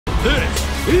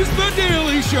This is The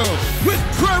Daily Show with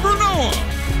Trevor Noah.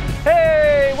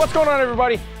 Hey, what's going on,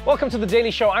 everybody? Welcome to The Daily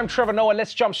Show. I'm Trevor Noah.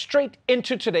 Let's jump straight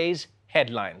into today's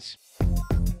headlines.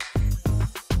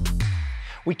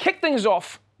 We kick things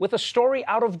off with a story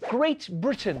out of Great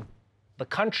Britain, the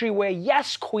country where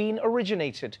Yes Queen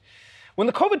originated. When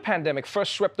the COVID pandemic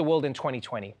first swept the world in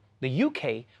 2020, the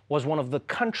UK was one of the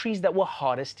countries that were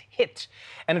hardest hit,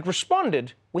 and it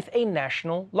responded with a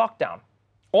national lockdown.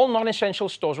 All non-essential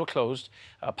stores were closed,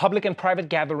 public and private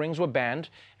gatherings were banned,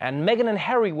 and Meghan and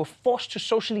Harry were forced to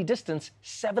socially distance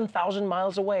 7,000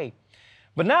 miles away.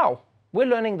 But now, we're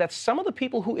learning that some of the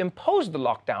people who imposed the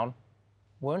lockdown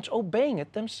weren't obeying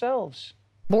it themselves.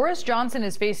 Boris Johnson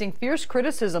is facing fierce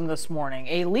criticism this morning.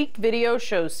 A leaked video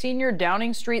shows senior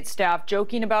Downing Street staff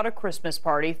joking about a Christmas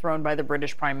party thrown by the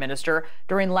British Prime Minister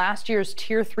during last year's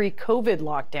Tier 3 COVID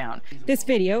lockdown. This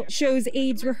video shows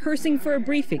aides rehearsing for a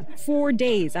briefing 4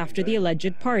 days after the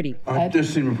alleged party. I've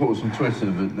just seen reports on Twitter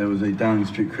that there was a Downing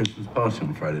Street Christmas party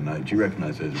on Friday night. Do you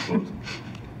recognise those reports?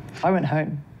 I went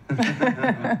home.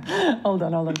 Hold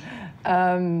on.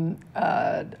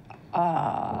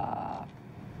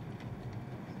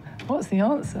 What's the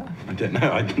answer? I don't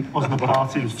know. It wasn't a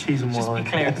party, it was cheese and wine. Just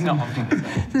be clear, it's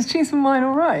not. Is cheese and wine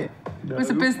all right? No. It was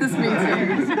a business meeting.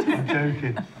 I'm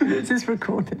joking. It is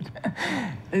recorded.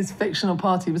 This fictional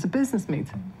party was a business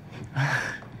meeting.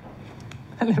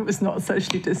 And it was not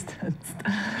socially distanced.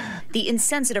 The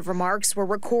insensitive remarks were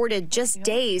recorded just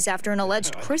days after an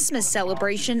alleged Christmas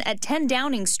celebration at 10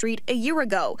 Downing Street a year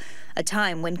ago, a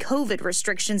time when COVID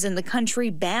restrictions in the country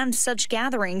banned such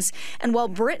gatherings, and while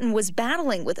Britain was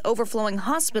battling with overflowing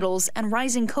hospitals and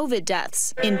rising COVID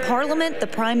deaths. In Parliament, the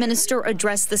Prime Minister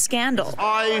addressed the scandal.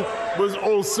 I was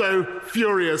also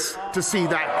furious to see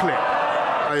that clip.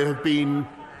 I have been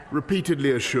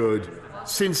repeatedly assured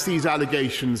since these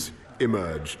allegations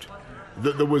emerged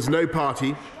that there was no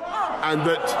party and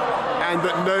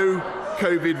that no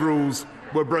COVID rules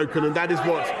were broken, and that is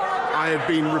what I have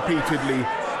been repeatedly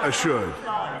assured.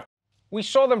 We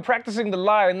saw them practicing the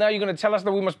lie, and now you're going to tell us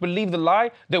that we must believe the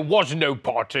lie? There was no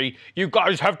party. You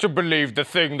guys have to believe the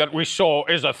thing that we saw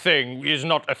is a thing, is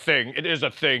not a thing. It is a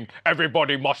thing.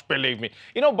 Everybody must believe me.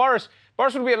 You know, Boris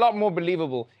would be a lot more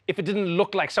believable if it didn't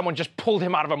look like someone just pulled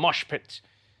him out of a mosh pit.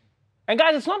 And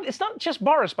guys, it's not just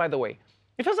Boris, by the way.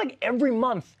 It feels like every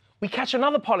month we catch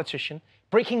another politician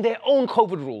breaking their own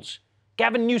COVID rules.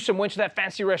 Gavin Newsom went to that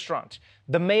fancy restaurant.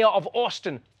 The mayor of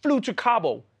Austin flew to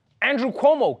Cabo. Andrew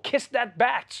Cuomo kissed that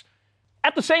bat.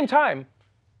 At the same time,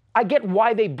 I get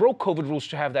why they broke COVID rules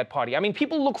to have that party. I mean,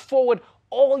 people look forward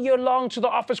all year long to the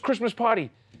office Christmas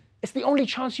party. It's the only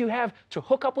chance you have to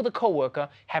hook up with a coworker,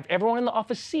 have everyone in the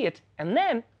office see it, and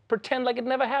then pretend like it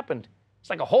never happened. It's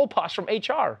like a hall pass from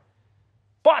HR.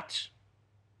 But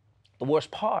the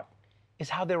worst part is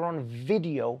how they're on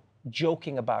video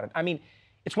joking about it. I mean,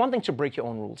 it's one thing to break your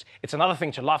own rules. It's another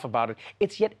thing to laugh about it.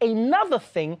 It's yet another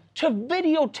thing to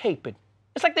videotape it.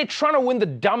 It's like they're trying to win the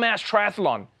dumbass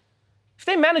triathlon. If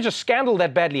they manage a scandal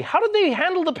that badly, how did they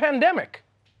handle the pandemic?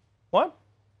 What?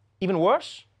 Even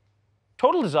worse?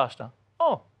 Total disaster.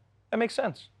 Oh, that makes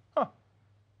sense. Huh.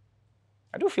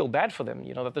 I do feel bad for them,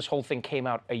 that this whole thing came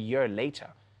out a year later.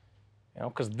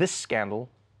 Because this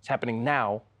scandal is happening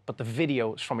now, but the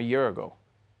video is from a year ago.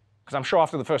 Because I'm sure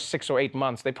after the first 6 or 8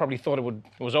 months, they probably thought it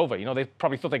was over. They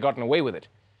probably thought they'd gotten away with it.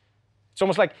 It's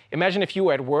almost like, imagine if you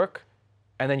were at work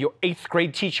and then your 8th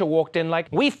grade teacher walked in like,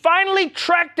 "We finally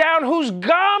tracked down whose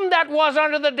gum that was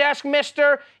under the desk,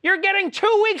 mister. You're getting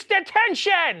 2 weeks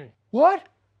detention." What?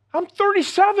 I'm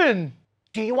 37.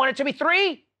 Do you want it to be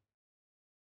 3?